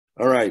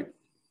All right.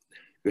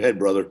 Go ahead,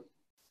 brother.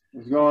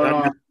 What's going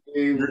on?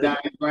 Dave,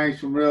 Donnie Blanks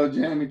from Real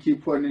Gym in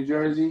Keyport, New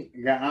Jersey.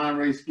 We got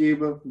Henri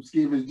Skiba from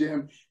Skiba's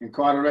Gym in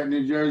Carteret,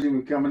 New Jersey.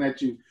 We're coming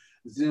at you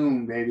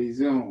Zoom, baby,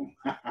 Zoom.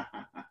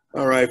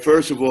 All right.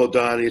 First of all,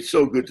 Donnie, it's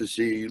so good to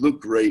see you. You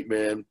look great,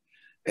 man.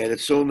 And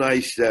it's so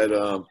nice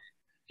that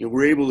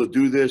we're able to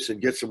do this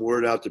and get some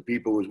word out to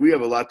people, because we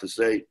have a lot to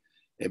say,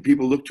 and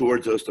people look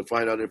towards us to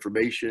find out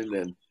information.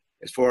 And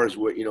as far as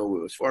what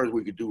as far as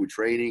we could do with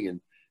training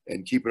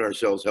and keeping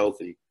ourselves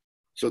healthy.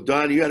 So,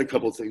 Don, you had a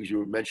couple of things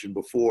you mentioned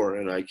before,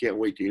 and I can't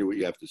wait to hear what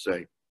you have to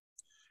say.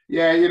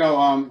 Yeah,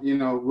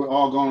 we're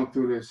all going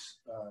through this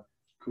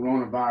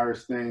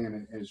coronavirus thing,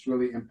 and it's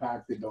really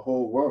impacted the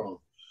whole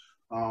world.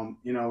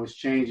 It's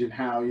changing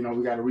how,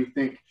 we got to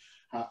rethink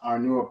our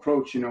new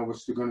approach,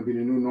 what's going to be the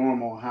new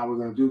normal, how we're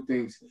going to do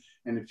things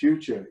in the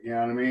future, you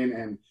know what I mean?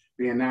 And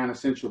being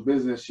non-essential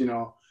business,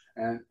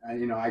 and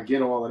I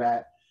get all of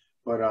that,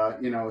 but,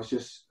 it's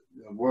just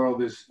the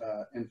world is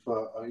in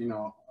for,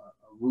 a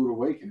rude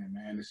awakening,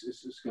 man.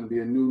 It's going to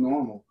be a new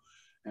normal,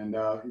 and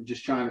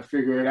just trying to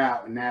figure it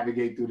out and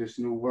navigate through this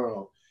new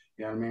world.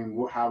 You know what I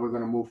mean? How we're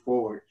going to move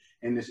forward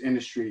in this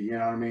industry. You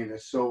know what I mean?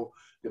 It's so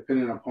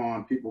dependent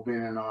upon people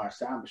being in our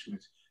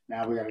establishments.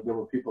 Now we got to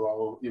deal with people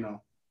all,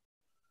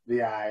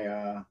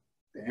 via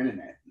the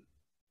internet.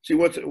 See,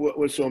 what's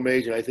so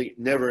amazing? I think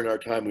never in our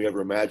time we ever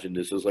imagined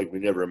this. It's like we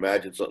never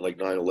imagined something like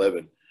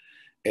 9/11,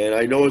 and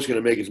I know it's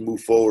going to make us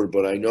move forward,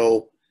 but I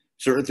know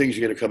certain things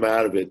are going to come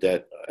out of it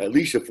that at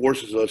least it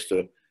forces us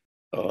to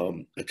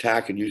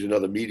attack and use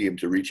another medium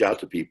to reach out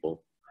to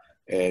people.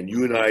 And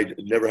you and I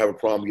never have a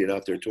problem getting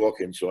out there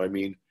talking. So, I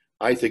mean,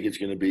 I think it's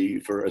going to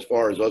be, for as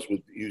far as us with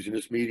using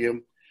this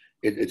medium,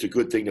 it's a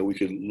good thing that we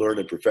can learn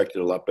and perfect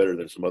it a lot better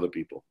than some other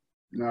people.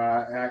 No,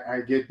 I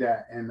get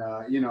that. And,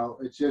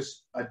 it's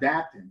just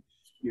adapting.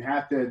 You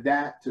have to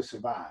adapt to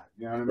survive.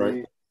 You know what I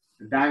mean?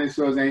 The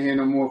dinosaurs ain't here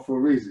no more for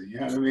a reason. You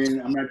know what I mean?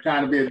 I'm not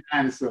trying to be a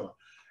dinosaur.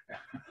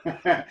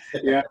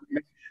 Yeah,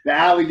 the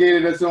alligator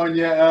that's on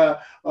your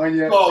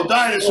Oh,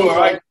 dinosaur,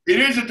 right? It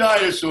is a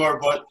dinosaur,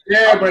 but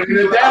yeah, but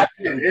it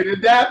adapted. It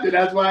adapted.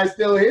 That's why it's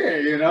still here.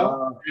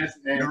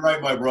 You're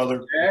right, my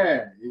brother.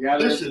 Yeah, you got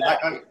to listen.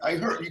 I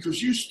heard, because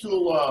you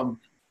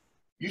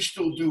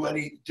still do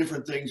any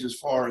different things as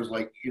far as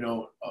like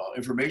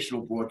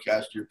informational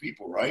broadcast to your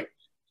people, right?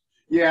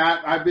 Yeah,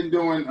 I've been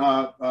doing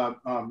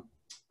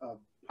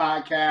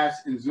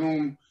podcasts and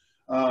Zoom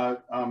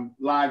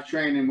live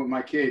training with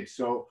my kids.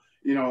 So,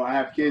 I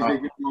have kids that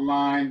get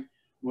online.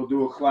 We'll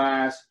do a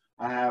class.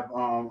 I have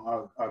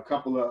a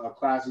couple of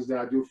classes that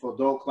I do for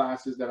adult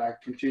classes that I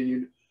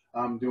continue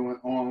doing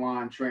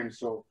online training.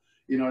 So,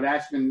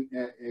 that's been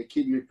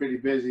keeping me pretty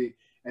busy.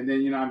 And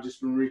then, I've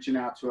just been reaching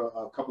out to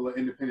a couple of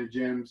independent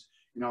gyms,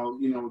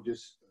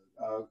 just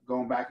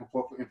going back and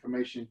forth with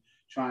information,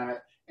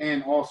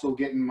 and also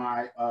getting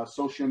my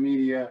social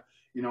media,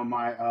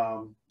 my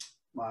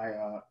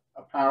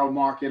apparel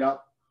market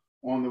up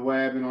on the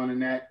web and on the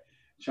net,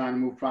 trying to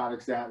move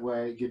products that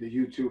way, get the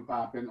YouTube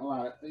popping. A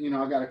lot of,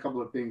 I got a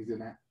couple of things in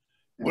that.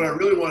 What I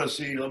really want to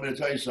see, let me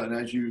tell you something,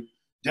 as you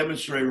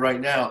demonstrate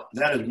right now,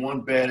 that is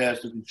one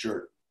badass looking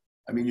shirt.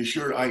 I mean,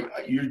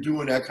 you're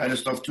doing that kind of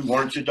stuff too,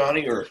 aren't you,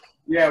 Donnie? Or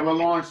yeah, we'll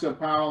launch the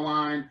apparel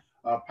line,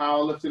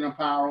 powerlifting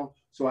apparel.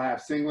 So I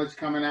have singlets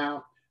coming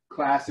out,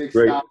 classic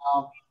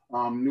style,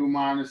 new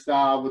modern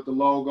style with the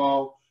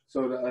logo.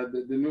 So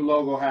the new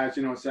logo has,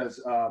 it says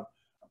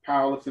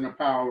powerlifting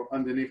apparel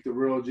underneath the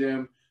Real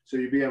Gym. So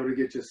you'll be able to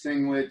get your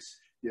singlets,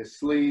 your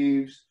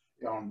sleeves,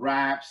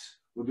 wraps.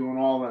 We're doing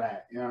all of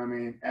that. You know what I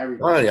mean?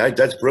 Everything. Oh, yeah,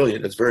 that's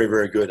brilliant. That's very,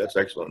 very good. That's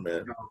excellent,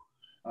 man.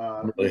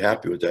 I'm really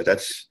happy with that.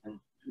 I'm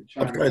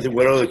trying to think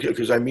what other,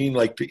 because I mean,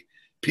 like,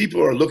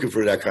 people are looking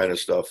for that kind of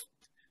stuff.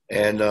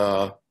 And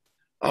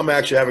I'm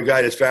actually have a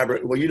guy that's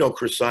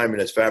Chris Simon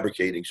that's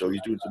fabricating. So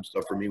he's doing some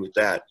stuff for me with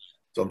that.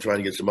 So I'm trying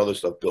to get some other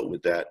stuff built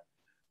with that.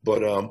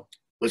 But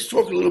let's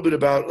talk a little bit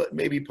about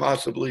maybe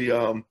possibly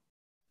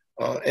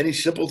any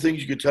simple things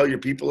you could tell your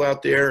people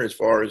out there as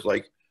far as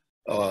like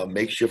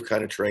makeshift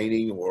kind of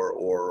training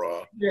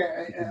or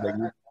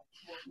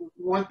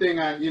one thing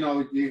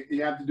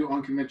you have to do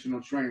unconventional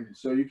training.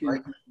 So you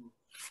can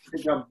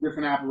pick up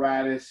different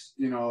apparatus,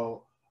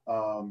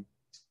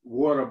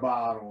 water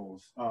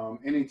bottles,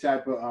 any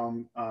type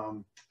of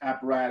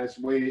apparatus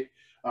weighted,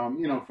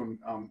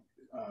 from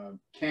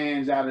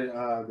cans out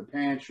of the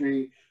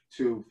pantry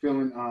to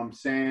filling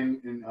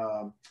sand in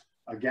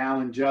a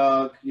gallon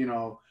jug,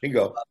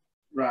 Bingo.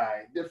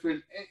 Right.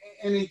 Different,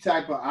 any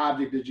type of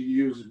object that you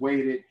use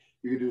weighted,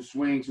 you can do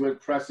swings with,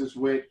 presses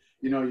with,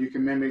 you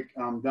can mimic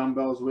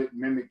dumbbells with,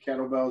 mimic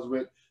kettlebells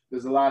with.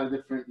 There's a lot of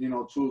different,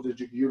 tools that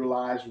you can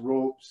utilize,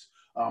 ropes,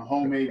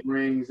 homemade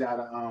rings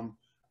out of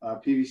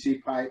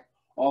PVC pipe,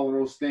 all of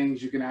those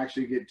things. You can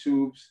actually get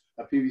tubes,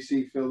 a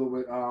PVC filled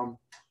with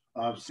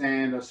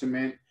sand or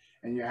cement,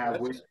 and you have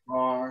weight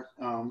bar.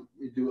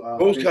 You do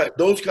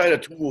those kind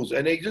of tools,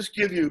 and they just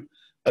give you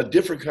a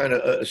different kind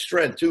of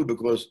strength too,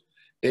 because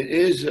it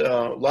is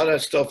a lot of that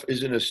stuff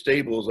isn't as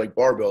stable as like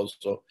barbells,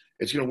 so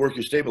it's going to work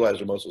your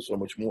stabilizer muscle so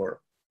much more.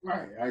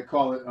 Right. I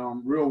call it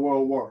real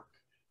world work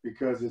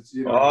because it's,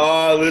 you know.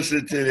 Oh,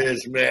 listen to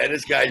this, man.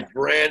 This guy's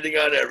branding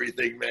on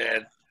everything,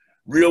 man.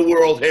 Real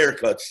world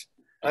haircuts.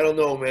 I don't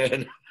know,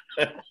 man.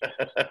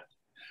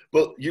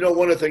 But you know,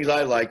 one of the things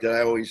I like that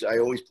I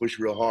always push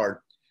real hard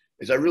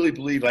is I really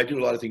believe I do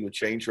a lot of things with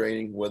chain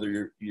training,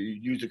 whether you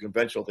use a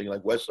conventional thing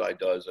like Westside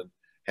does and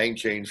hang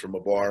chains from a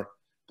bar.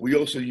 We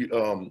also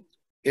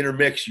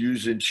intermix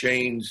using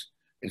chains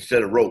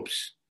instead of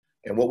ropes.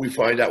 And what we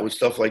find out with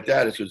stuff like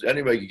that is because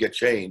anybody can get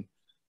chain,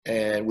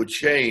 and with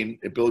chain,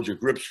 it builds your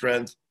grip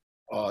strength,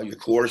 your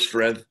core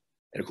strength,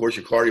 and of course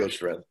your cardio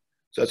strength.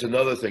 So that's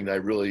another thing that I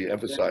really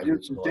emphasize.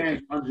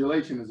 James,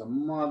 undulation is a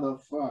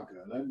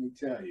motherfucker. Let me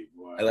tell you,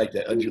 boy. I like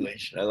that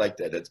undulation. I like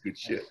that. That's good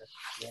shit.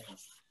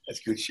 That's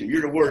good shit.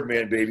 You're the word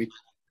man, baby.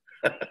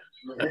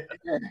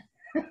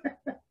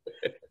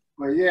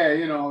 But yeah,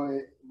 you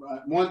know,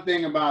 one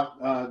thing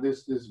about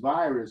this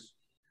virus,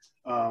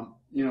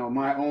 you know,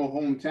 my own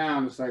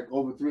hometown, it's like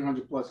over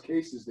 300 plus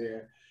cases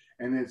there,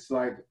 and it's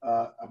like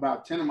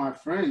about 10 of my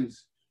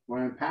friends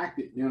were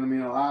impacted. You know what I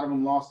mean? A lot of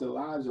them lost their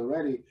lives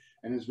already,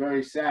 and it's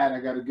very sad. I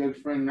got a good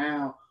friend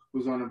now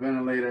who's on a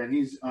ventilator, and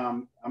he's,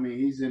 I mean,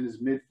 he's in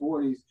his mid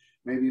 40s,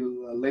 maybe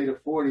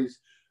later 40s,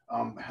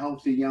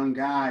 healthy young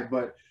guy,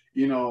 but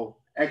you know,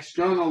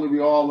 externally we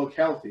all look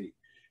healthy,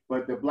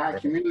 but the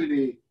Black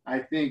community, I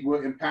think,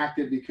 we're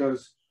impacted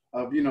because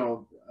of, you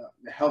know,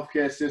 the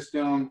healthcare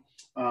system,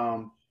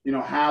 you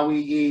know, how we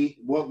eat,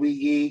 what we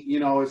eat. You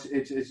know,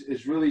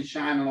 it's really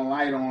shining a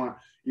light on,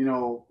 you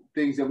know,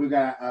 things that we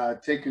got to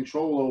take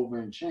control over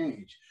and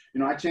change.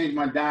 You know, I changed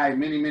my diet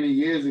many, many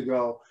years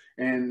ago,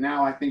 and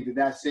now I think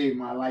that saved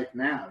my life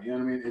now. You know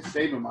what I mean? It's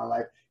saving my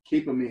life,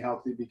 keeping me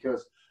healthy,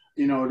 because,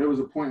 you know, there was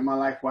a point in my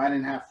life where I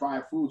didn't have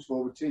fried foods for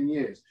over 10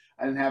 years.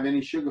 I didn't have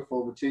any sugar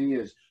for over 10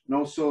 years.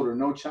 No soda,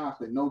 no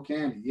chocolate, no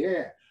candy.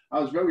 Yeah, I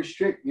was very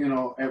strict, you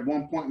know, at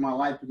one point in my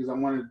life because I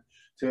wanted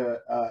to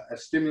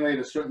stimulate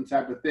a certain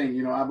type of thing.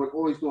 You know, I would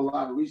always do a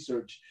lot of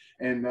research,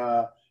 and,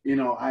 you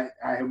know,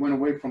 I went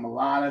away from a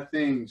lot of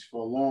things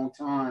for a long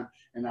time,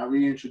 and I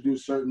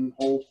reintroduced certain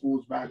whole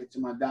foods back into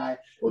my diet.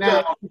 Well,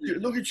 now,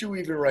 look at you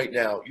even right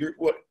now. You're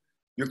what?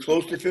 You're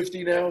close to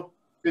 50 now?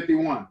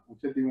 51. I'm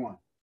 51.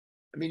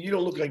 I mean, you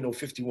don't look like no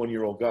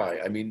 51-year-old guy.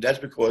 I mean, that's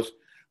because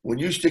when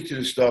you stick to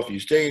this stuff, you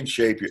stay in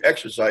shape, you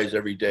exercise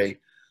every day,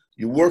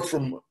 you work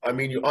from, I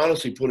mean, you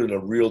honestly put in a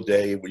real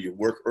day where you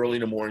work early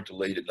in the morning to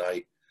late at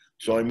night.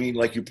 So, I mean,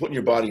 like, you're putting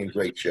your body in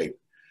great shape.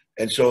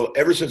 And so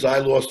ever since I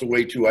lost the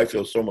weight too, I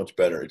feel so much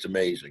better. It's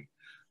amazing.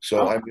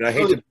 So, I mean, I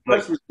hate to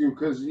impress with you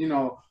because, you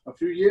know, a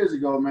few years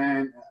ago,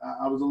 man,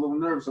 I was a little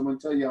nervous. I'm going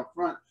to tell you up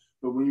front,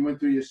 but when you went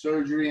through your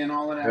surgery and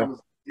all of that, I was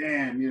like,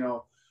 damn, you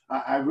know,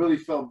 I really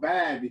felt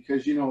bad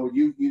because, you know,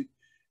 you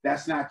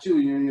that's not you.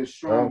 You're a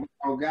strong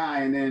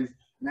guy. And then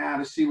now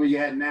to see where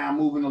you're at now,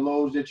 moving the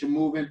loads that you're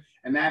moving,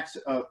 and that's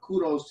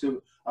kudos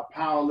to a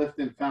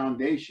powerlifting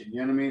foundation, you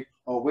know what I mean,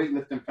 or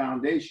weightlifting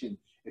foundation.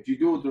 If you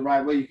do it the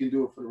right way, you can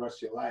do it for the rest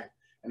of your life.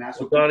 And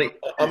that's what Donnie,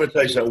 I'm going to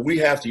tell you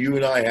something. You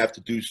and I have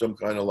to do some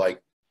kind of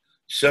like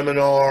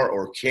seminar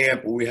or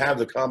camp where we have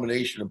the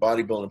combination of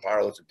bodybuilding and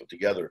powerlifting put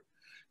together,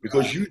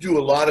 because you do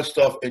a lot of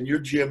stuff, and your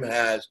gym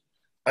has,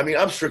 I mean,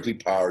 I'm strictly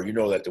power. You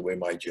know that the way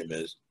my gym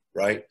is,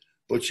 right?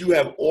 But you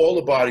have all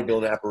the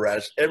bodybuilding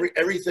apparatus,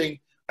 everything.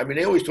 I mean,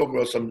 they always talk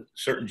about some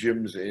certain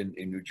gyms in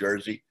New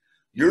Jersey.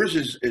 Yours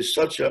is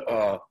such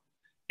a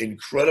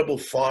incredible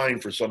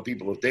find for some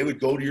people. If they would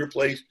go to your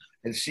place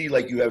and see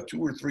like you have 2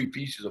 or 3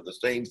 pieces of the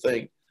same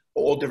thing,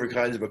 all different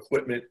kinds of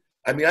equipment.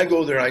 I mean, I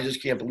go there and I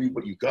just can't believe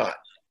what you got.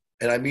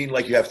 And I mean,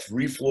 like, you have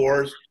 3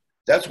 floors.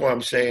 That's why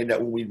I'm saying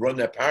that when we run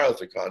that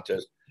powerlifting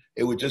contest,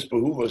 it would just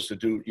behoove us to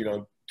do, you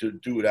know, to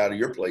do it out of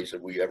your place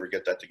if we ever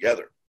get that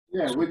together.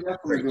 Yeah, we're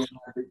definitely doing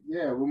that.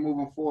 Yeah, we're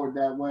moving forward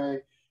that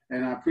way.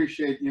 And I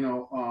appreciate, you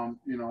know,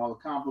 all the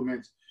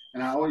compliments.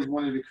 And I always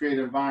wanted to create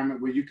an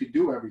environment where you could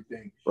do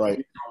everything. Right.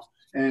 You know?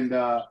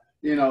 And,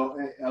 you know,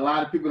 a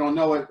lot of people don't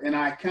know it. And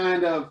I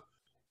kind of,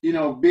 you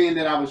know, being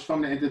that I was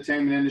from the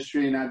entertainment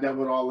industry and I dealt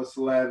with all the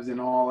celebs and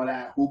all of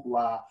that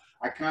hoopla,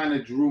 I kind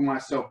of drew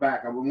myself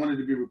back. I wanted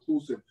to be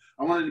reclusive.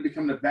 I wanted to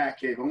become the bat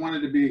cave. I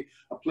wanted to be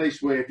a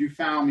place where if you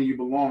found me, you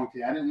belonged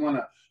here. I didn't want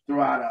to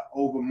throw out an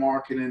over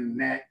marketing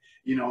net,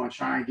 you know, and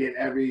try and get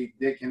every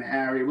Dick and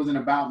Harry. It wasn't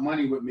about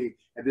money with me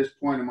at this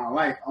point in my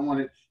life. I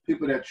wanted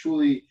people that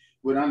truly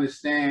would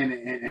understand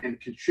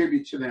and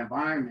contribute to the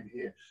environment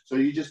here. So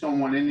you just don't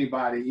want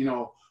anybody, you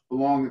know,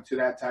 belonging to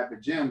that type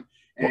of gym.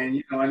 And,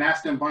 you know, and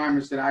that's the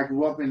environments that I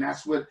grew up in.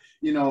 That's what,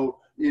 you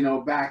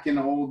know, back in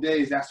the old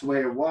days, that's the way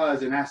it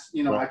was. And that's,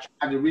 you know, I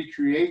tried to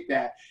recreate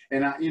that.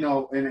 And, you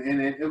know,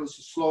 and it was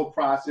a slow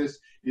process.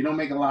 You don't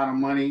make a lot of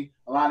money.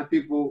 A lot of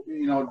people,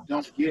 you know,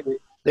 don't get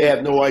it. They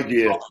have no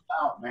idea.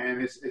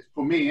 Man, it's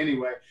for me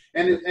anyway.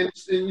 And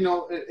it's, you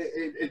know,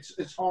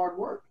 it's hard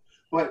work.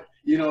 But,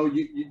 you know,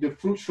 the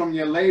fruits from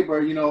your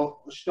labor, you know,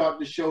 start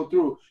to show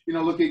through. You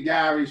know, look at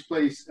Gary's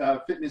place,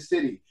 Fitness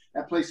City.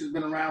 That place has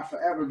been around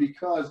forever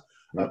because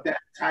of that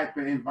type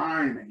of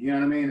environment. You know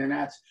what I mean? And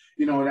that's,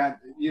 you know,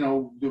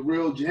 the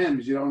real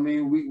gyms. You know what I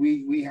mean?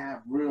 We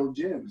have real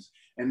gyms,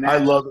 and I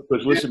that's, love it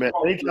because listen, man.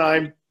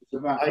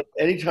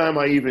 Anytime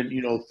I even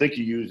think of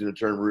using the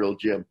term real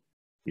gym,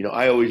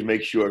 I always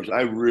make sure, because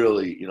I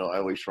really, I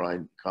always try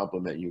and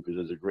compliment you because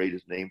it's the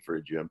greatest name for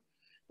a gym.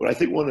 But I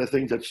think one of the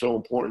things that's so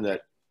important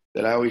that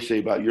I always say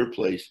about your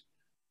place,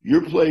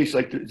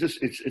 like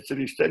just it's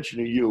an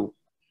extension of you.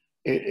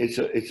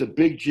 It's a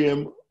big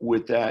gym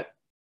with that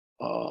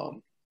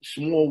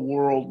small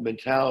world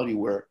mentality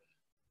where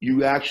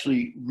you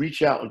actually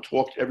reach out and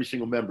talk to every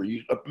single member.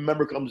 A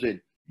member comes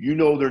in, you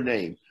know their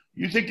name.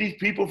 You think these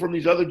people from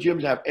these other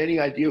gyms have any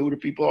idea who the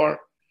people are?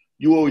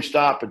 You always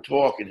stop and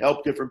talk and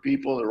help different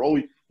people.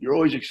 You're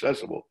always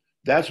accessible.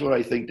 That's what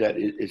I think that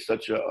is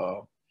such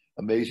a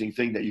amazing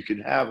thing, that you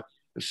can have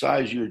the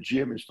size of your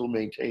gym and still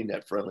maintain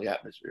that friendly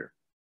atmosphere.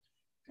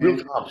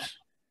 Real comps.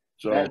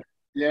 So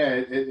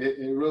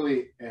it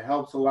really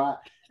helps a lot.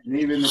 And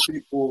even the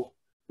people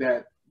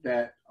that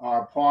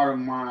are part of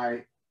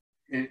my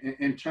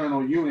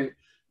internal unit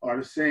are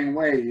the same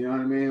way. You know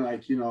what I mean?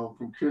 Like,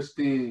 from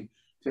Christine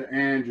to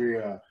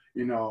Andrea,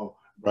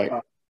 right.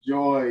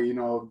 Joy,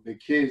 the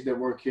kids that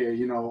work here,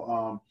 Jason, you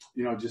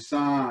know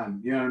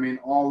what I mean?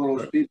 All of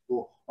those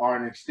people are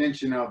an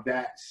extension of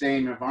that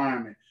same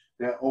environment.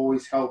 They're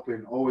always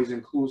helping, always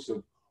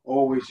inclusive,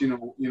 always,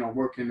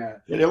 working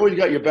that. Yeah, they always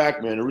got your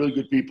back, man. They're really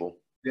good people.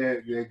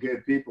 They're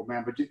good people,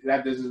 man. But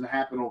that doesn't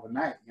happen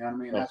overnight. You know what I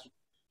mean? No. That's what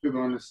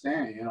people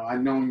understand.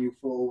 I've known you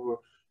for over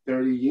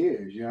 30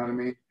 years. You know what I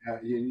mean?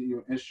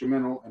 You're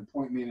instrumental in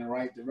pointing me in the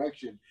right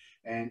direction.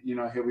 And,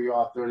 here we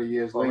are 30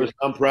 years later. Listen,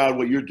 I'm proud of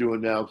what you're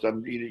doing now,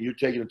 because you're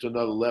taking it to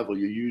another level.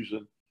 You're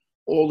using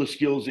all the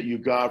skills that you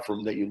got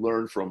that you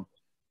learned from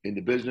in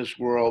the business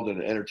world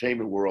and the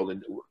entertainment world.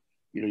 And,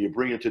 you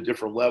bring it to a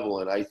different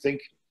level. And I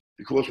think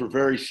because we're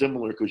very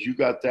similar, because you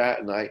got that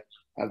and I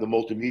have the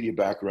multimedia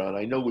background,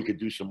 I know we could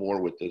do some more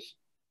with this.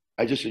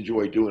 I just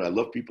enjoy doing it. I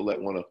love people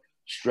that want to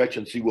stretch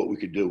and see what we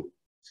could do.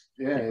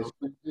 Yeah,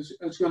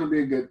 it's going to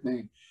be a good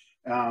thing.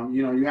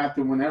 You have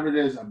to, whenever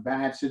there's a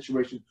bad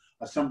situation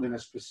or something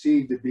that's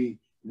perceived to be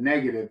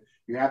negative,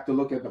 you have to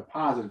look at the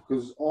positive,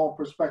 because it's all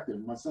perspective.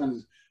 My son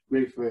is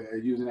great for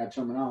using that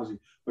terminology,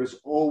 but it's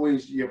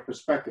always your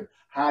perspective,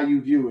 how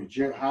you view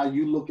it, how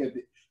you look at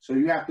it. So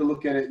you have to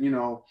look at it,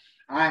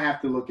 I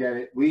have to look at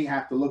it. We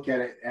have to look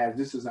at it as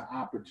this is an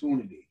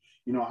opportunity,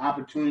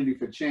 opportunity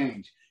for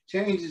change.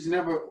 Change is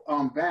never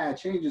bad.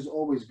 Change is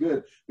always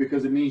good,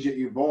 because it means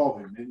you're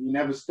evolving and you're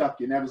never stuck.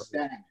 You're never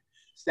stagnant.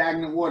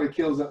 Stagnant water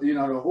kills,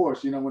 the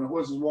horse. When the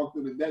horses walk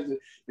through the desert,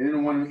 they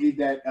didn't want to eat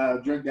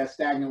drink that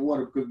stagnant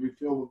water because we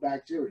filled with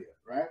bacteria,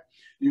 right?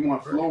 You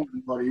want flowing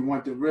water. You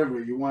want the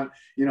river. You want,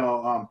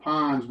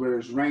 ponds where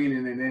it's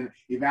raining and then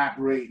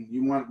evaporating.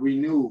 You want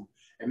renewed.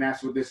 And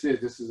that's what this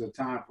is. This is a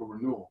time for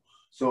renewal.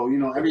 So,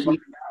 everybody,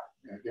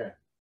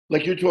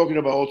 like you're talking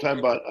about all the time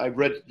about, I've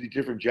read the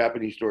different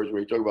Japanese stories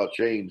where you talk about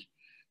change.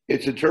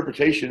 It's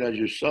interpretation, as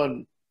your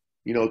son,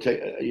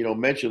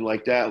 mentioned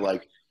like that.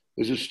 Like,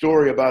 there's a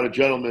story about a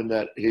gentleman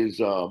that his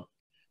son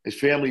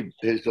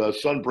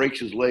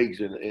breaks his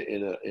legs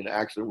in an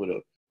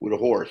accident with a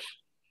horse.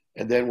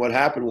 And then what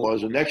happened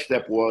was, the next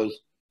step was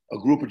a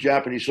group of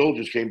Japanese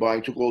soldiers came by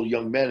and took all the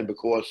young men, and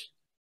because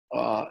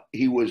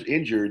he was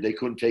injured, they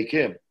couldn't take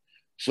him.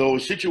 So a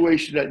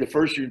situation that the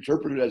first you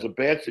interpreted as a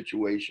bad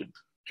situation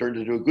turned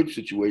into a good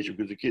situation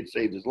because the kid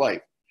saved his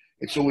life.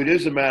 And so it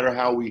is a matter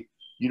how we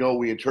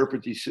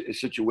interpret these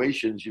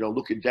situations,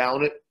 looking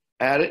down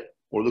at it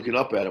or looking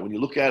up at it. When you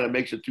look at it, it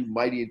makes it too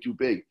mighty and too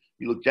big.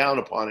 You look down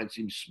upon it, it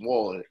seems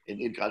small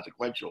and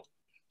inconsequential.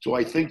 So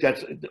I think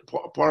that's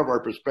part of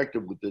our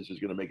perspective with this is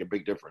going to make a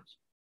big difference.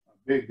 A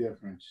big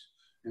difference.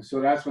 And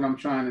so that's what I'm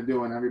trying to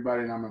do. And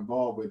everybody that I'm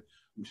involved with,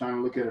 I'm trying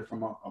to look at it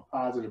from a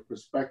positive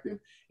perspective,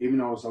 even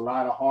though it's a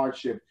lot of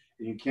hardship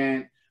and you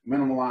can't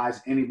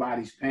minimize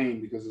anybody's pain,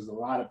 because there's a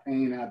lot of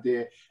pain out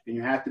there and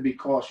you have to be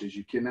cautious.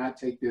 You cannot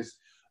take this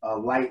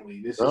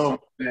lightly. This is something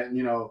that,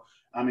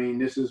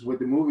 this is what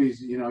the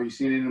movies, you've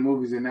seen it in the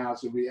movies, and now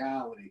it's a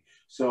reality.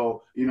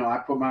 So, I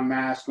put my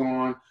mask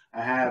on.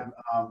 I have,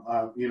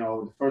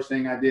 the first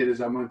thing I did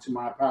is I went to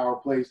my power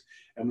place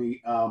and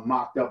we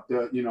mocked up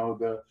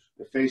the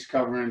face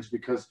coverings,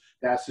 because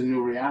that's the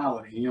new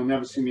reality. And you'll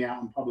never see me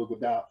out in public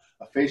without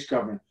a face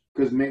covering,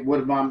 because what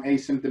if I'm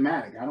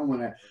asymptomatic? I don't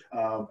want to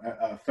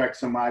affect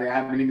somebody. I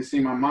haven't even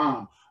seen my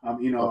mom. I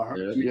want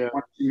to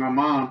see my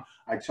mom.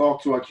 I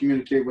talk to her, I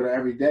communicate with her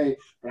every day,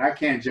 but I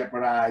can't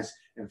jeopardize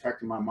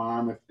infecting my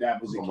mom if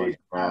that was the case.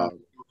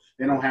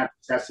 They don't have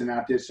testing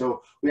out there.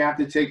 So we have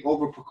to take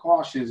over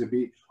precautions and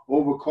be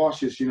over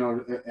cautious,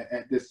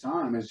 at this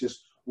time. It's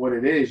just what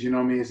it is,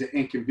 it's an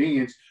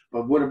inconvenience.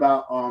 But what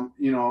about,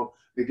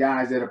 the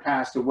guys that have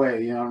passed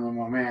away?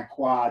 My man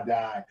Quad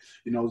died,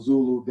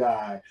 Zulu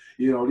died,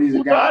 these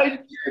are guys,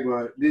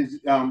 but these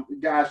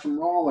guys from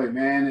Norway,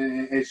 man,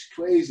 and it's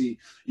crazy.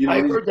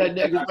 I heard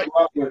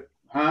that.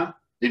 Huh?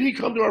 Did he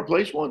come to our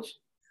place once?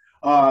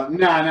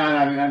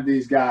 Not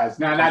these guys.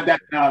 No, not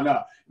that.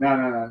 No.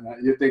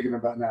 You're thinking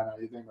about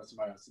You're thinking about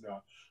somebody else.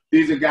 No,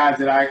 these are guys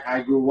that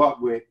I grew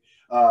up with.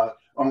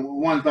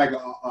 One's like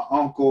a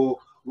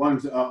uncle.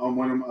 One's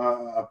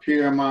a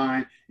peer of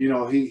mine. You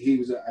know, he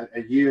was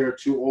a year or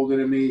two older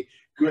than me.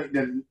 Great,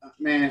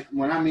 man.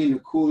 When I mean the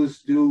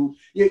coolest dude,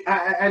 yeah,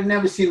 I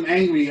never seen him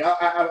angry.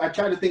 I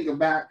try to think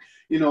back.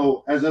 You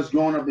know, as us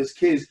growing up as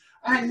kids,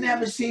 I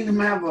never seen him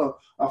have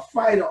a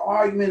fight or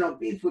argument or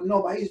beef with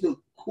nobody. He's the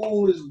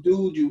coolest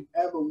dude you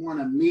ever want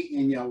to meet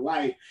in your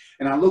life.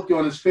 And I looked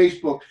on his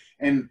Facebook,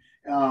 and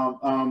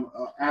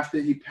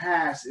after he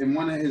passed, and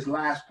one of his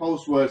last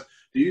posts was,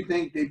 "Do you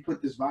think they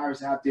put this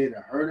virus out there to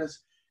hurt us?"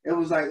 It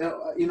was like,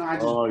 you know, I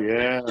just, oh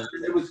yeah,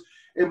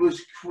 it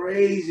was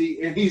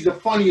crazy. And he's the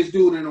funniest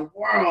dude in the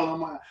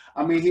world.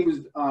 I mean, he was,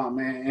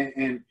 man,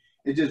 and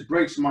it just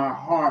breaks my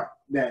heart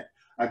that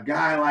a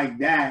guy like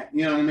that,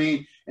 you know what I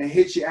mean, and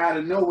hits you out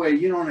of nowhere.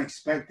 You don't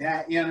expect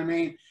that, you know what I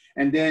mean?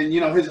 And then,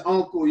 you know, his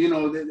uncle, you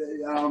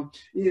know,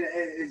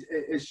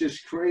 it's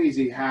just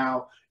crazy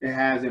how it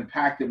has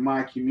impacted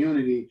my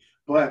community.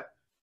 But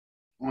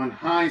on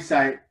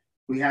hindsight,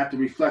 we have to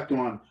reflect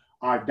on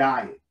our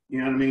diet. You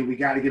know what I mean? We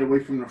got to get away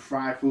from the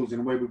fried foods and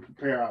the way we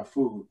prepare our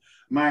food.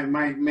 Might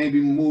maybe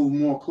move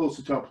more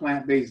closer to a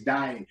plant-based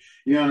diet.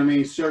 You know what I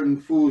mean? Certain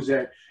foods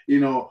that,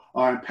 you know,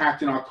 are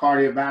impacting our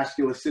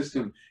cardiovascular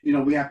system. You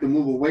know, we have to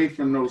move away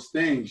from those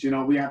things. You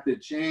know, we have to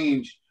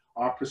change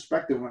our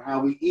perspective on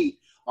how we eat.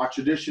 Our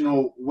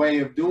traditional way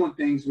of doing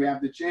things, we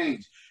have to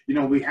change. You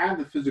know, we have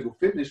the physical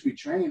fitness, we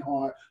train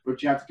hard,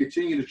 but you have to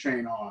continue to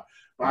train hard.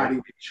 Body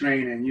weight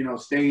training, you know,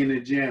 stay in the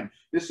gym.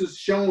 This is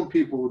showing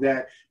people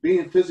that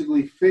being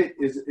physically fit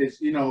is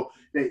you know,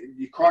 that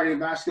your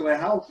cardiovascular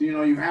health, you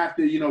know, you have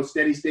to, you know,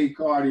 steady state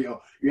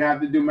cardio. You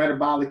have to do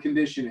metabolic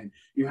conditioning.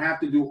 You have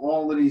to do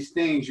all of these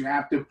things. You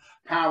have to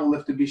power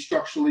lift to be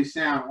structurally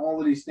sound. All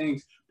of these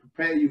things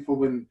prepare you for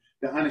when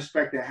the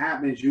unexpected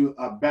happens, you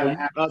are better.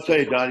 I'll tell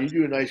you, Don, you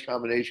do a nice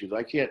combination.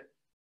 I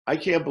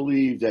can't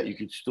believe that you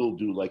could still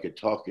do like a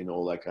tuck and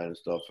all that kind of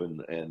stuff.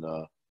 And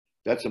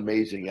that's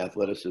amazing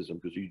athleticism,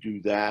 because you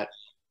do that,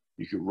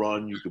 you could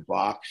run, you could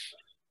box.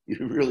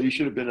 You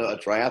should have been a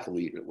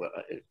triathlete,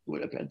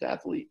 a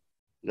pentathlete. Is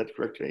that the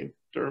correct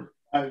term?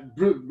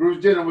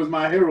 Bruce Jenner was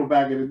my hero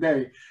back in the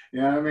day.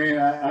 You know what I mean?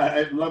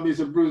 I love me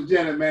some Bruce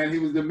Jenner, man. He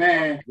was the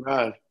man.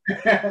 God.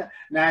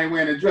 Now I ain't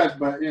wearing a dress,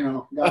 but, you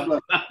know, God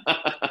bless.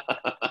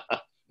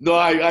 No,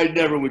 I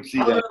never would see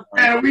that.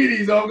 I'm a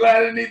Wheaties, so I'm glad I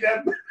didn't need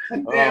that.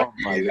 Oh,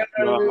 my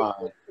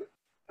God.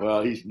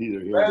 Well, he's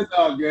neither here. That's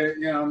all good.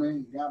 You know what I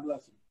mean? God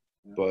bless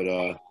him. But,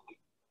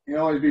 you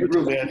always be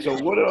Bruce. Man,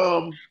 so what,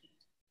 I'm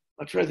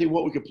trying to think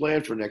what we could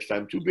plan for next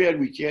time. Too bad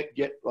we can't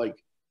get, like,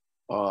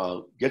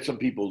 get some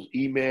people's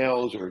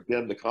emails or get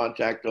them to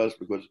contact us,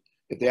 because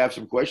if they have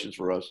some questions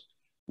for us,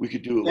 we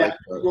could do it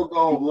we'll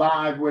go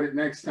live with it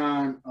next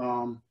time.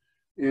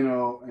 You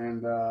know,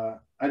 and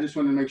I just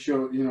want to make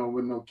sure, you know,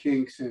 with no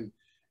kinks and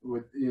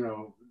with, you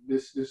know,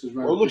 this is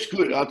running. Well, it looks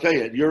good. I'll tell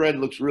you, your end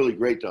looks really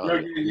great,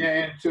 Don.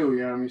 Yeah, and too,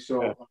 you know what I mean?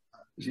 So yeah.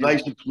 It's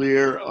nice and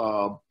clear.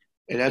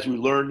 And as we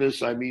learn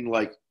this, I mean,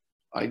 like,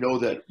 I know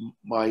that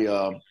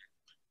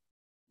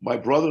my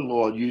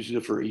brother-in-law uses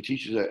it he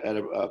teaches at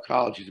a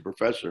college. He's a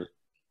professor.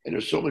 And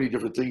there's so many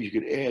different things you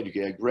could add. You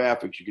could add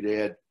graphics, you could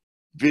add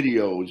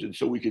videos. And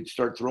so we could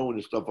start throwing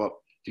this stuff up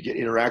to get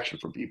interaction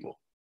from people.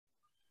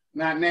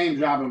 Not name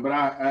dropping,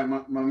 but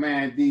my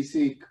man DC,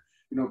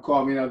 you know,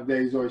 called me the other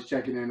day. He's always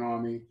checking in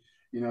on me.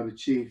 You know, the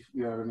chief.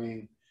 You know what I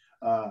mean?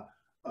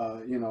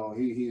 You know,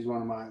 he's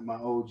one of my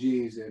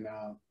OGs. And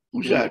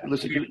who's that?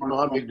 Listen,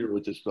 I'm ignorant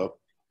with this stuff.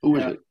 Who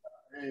is it?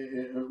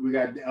 We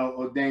got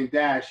Dane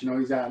Dash. You know,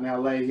 he's out in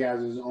LA. He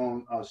has his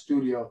own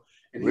studio,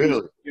 and really?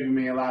 He's giving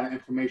me a lot of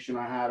information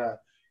on how to,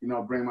 you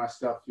know, bring my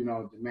stuff, you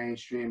know, to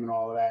mainstream and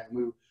all of that. And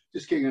we were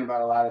just kicking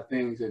about a lot of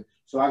things. And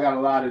so I got a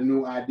lot of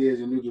new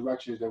ideas and new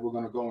directions that we're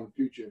going to go in the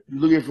future. You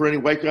looking for any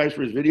white guys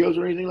for his videos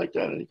or anything like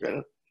that? Any kind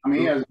of? I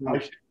mean, he has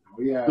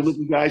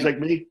good-looking guys like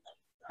me.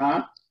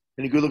 Huh?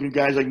 Any good-looking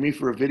guys like me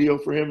for a video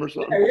for him or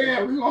something?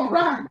 Yeah, we're gonna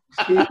rock.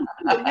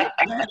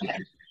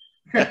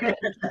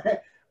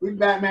 We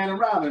Batman and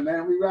Robin,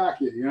 man. We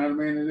rock it. You know what I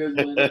mean? It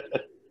is.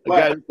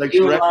 But like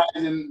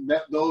realizing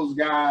that those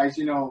guys,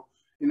 you know,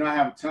 I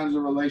have tons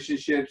of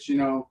relationships, you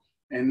know,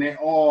 and they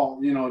all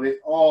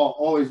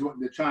always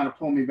they're trying to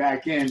pull me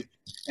back in.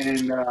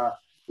 And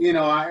you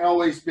know,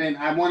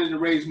 I wanted to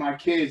raise my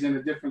kids in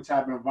a different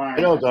type of environment.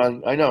 I know,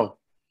 Don. I know.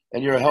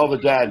 And you're a hell of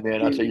a dad,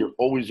 man. I say you're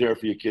always there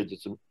for your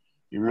kids.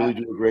 You really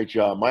do a great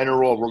job. Mine are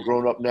we're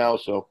grown up now,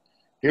 so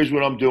here's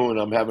what I'm doing.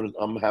 I'm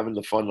having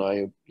the fun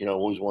I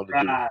always wanted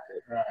to do.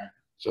 Right.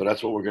 So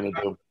that's what we're gonna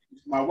do.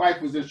 My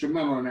wife was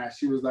instrumental in that.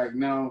 She was like,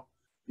 no,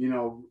 you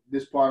know,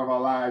 this part of our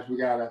lives, we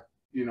gotta,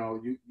 you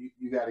know,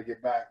 you gotta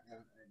get back.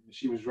 And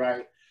she was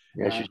right.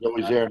 Yeah, she's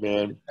always there,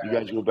 man. You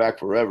guys go back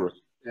forever.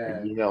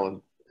 Yeah. You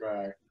know.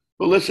 Right.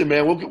 But listen,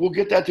 man, we'll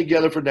get that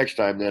together for next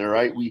time then. All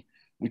right.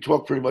 We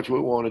talk pretty much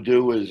what we want to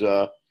do is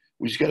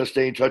we just got to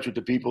stay in touch with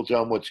the people,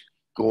 tell them what's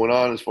going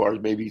on as far as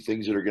maybe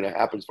things that are going to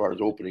happen as far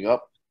as opening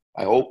up,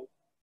 I hope.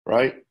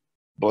 right?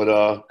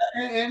 But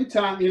in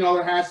time, you know,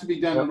 it has to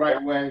be done the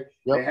right way.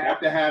 Yep. They have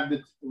to have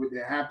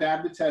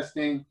the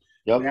testing.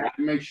 Yep. They have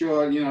to make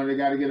sure, you know, they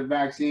got to get a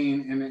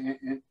vaccine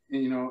in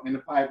you know, in the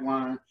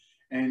pipeline,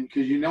 and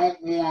because you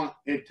don't want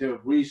it to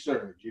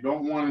resurge. You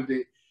don't want it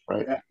to,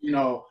 right. You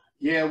know,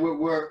 yeah,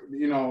 we're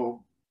you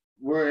know,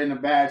 we're in a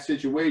bad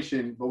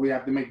situation, but we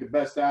have to make the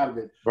best out of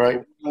it. Right.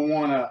 We don't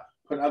want to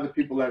put other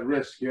people at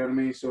risk. You know what I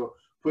mean? So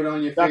put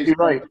on your Exactly face,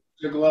 right. put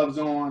your gloves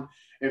on.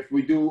 If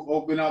we do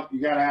open up,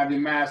 you got to have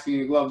your mask and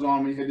your gloves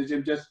on when you hit the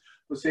gym, just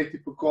for safety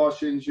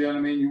precautions. You know what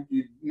I mean?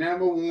 You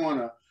never want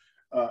to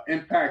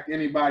impact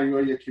anybody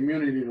or your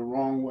community the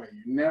wrong way.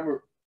 You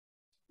never,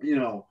 you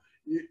know,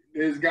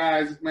 there's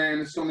guys, man,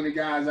 there's so many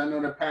guys I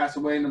know that pass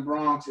away in the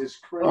Bronx. It's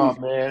crazy. Oh,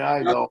 man, I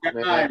know,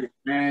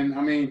 man.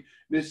 I mean,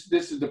 this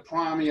is the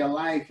prime of your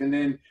life, and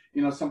then,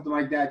 you know, something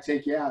like that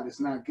take you out. It's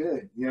not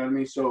good. You know what I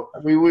mean? So I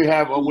mean, we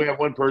have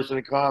one person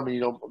in common.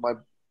 You know,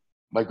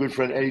 my good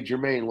friend Eddie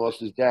Germain lost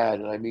his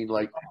dad, and I mean,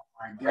 like, oh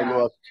my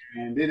God,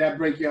 man, did that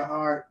break your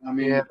heart? I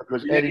mean, yeah,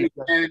 because Eddie,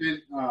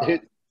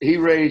 he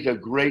raised a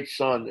great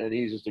son, and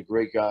he's just a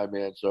great guy,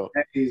 man. So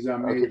he's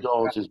amazing.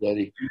 Condolences,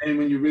 Eddie. And then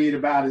when you read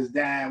about his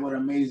dad, what an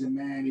amazing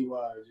man he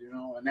was, you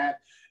know, and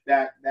that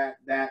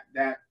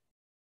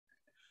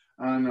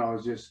I don't know,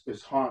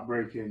 it's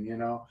heartbreaking, you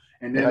know.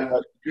 And then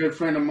a good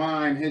friend of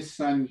mine, his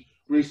son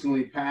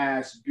recently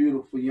passed,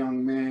 beautiful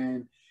young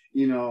man,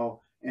 you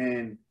know,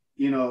 and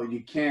you know,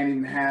 you can't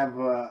even have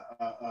a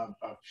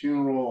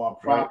funeral or a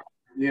prop,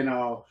 you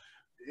know.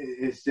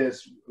 It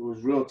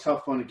was real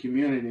tough on the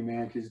community,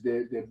 man, because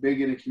they're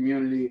big in the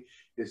community.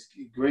 It's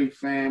great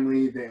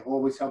family. They're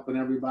always helping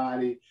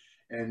everybody.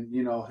 And,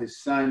 you know,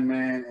 his son,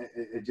 man,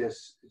 it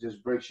just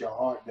breaks your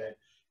heart that,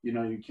 you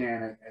know, you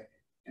can't,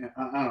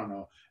 I don't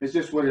know. It's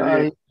just what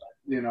it is,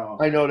 you know.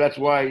 I know, that's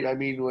why, I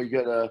mean, we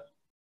got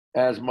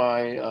as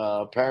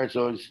my parents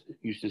always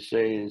used to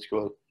say, it's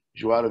called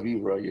joie de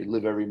vivre. You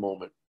live every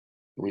moment.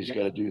 We just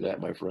got to do that,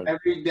 my friend.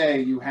 Every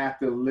day you have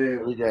to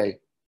live. Every day.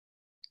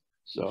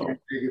 So you can't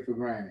take it for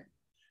granted.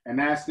 And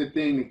that's the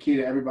thing, the key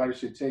that everybody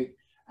should take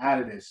out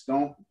of this.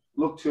 Don't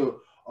look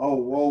to, oh,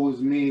 woe is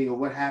me, or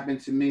what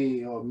happened to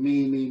me, or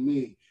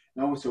me.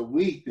 No, it's a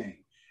we thing.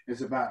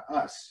 It's about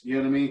us. You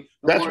know what I mean?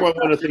 That's one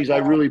of the things I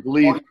really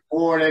believe.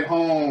 Or at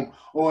home,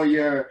 or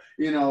you're,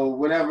 you know,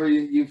 whatever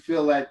you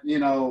feel that, you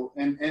know,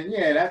 and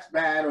yeah, that's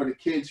bad, or the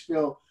kids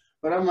feel.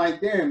 But I'm like,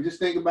 damn, just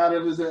think about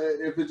it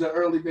if it's an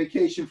early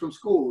vacation from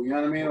school. You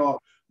know what I mean? Or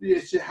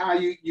it's just how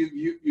you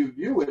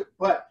view it.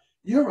 But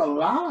you're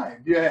alive.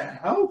 You're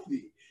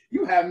healthy.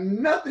 You have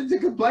nothing to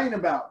complain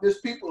about. There's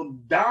people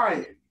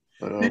dying.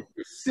 People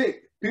are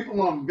sick.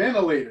 People on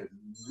ventilators.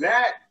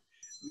 That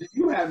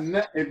you have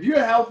if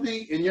you're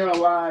healthy and you're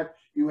alive,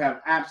 you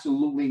have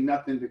absolutely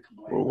nothing to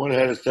complain about. We're one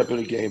ahead of step in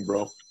the game,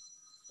 bro.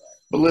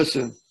 But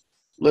listen,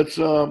 let's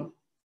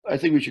I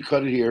think we should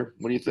cut it here.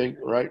 What do you think?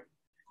 All right.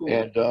 Cool.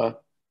 And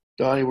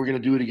Donnie, we're gonna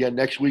do it again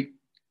next week.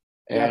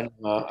 And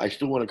I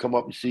still want to come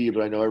up and see you,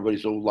 but I know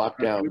everybody's so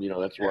locked down. You know,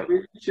 that's why.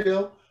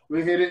 Chill.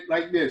 We hit it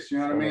like this. You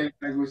know what I mean?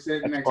 Like we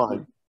said next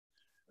week.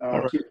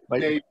 Keep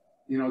safe.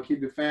 You know,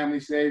 keep the family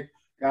safe.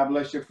 God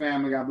bless your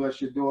family. God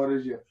bless your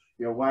daughters,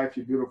 your wife,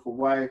 your beautiful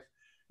wife.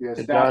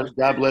 And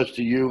God bless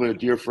to you and a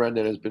dear friend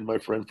that has been my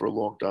friend for a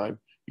long time.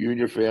 You and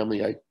your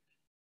family. All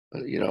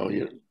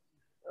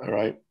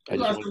right. I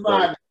just want to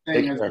survive this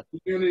thing as a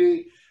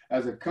community,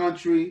 as a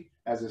country,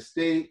 as a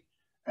state,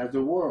 as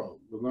a world.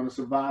 We're going to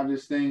survive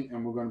this thing,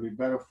 and we're going to be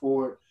better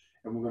for it,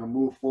 and we're going to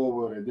move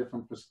forward a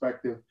different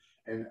perspective,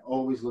 and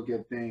always look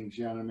at things,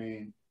 you know what I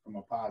mean, from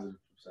a positive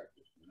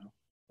perspective, you know?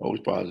 Always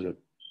positive.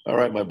 All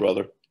right, my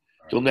brother.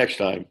 Till next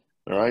time.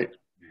 All right?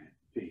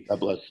 Peace. God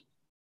bless.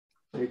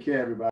 Take care, everybody.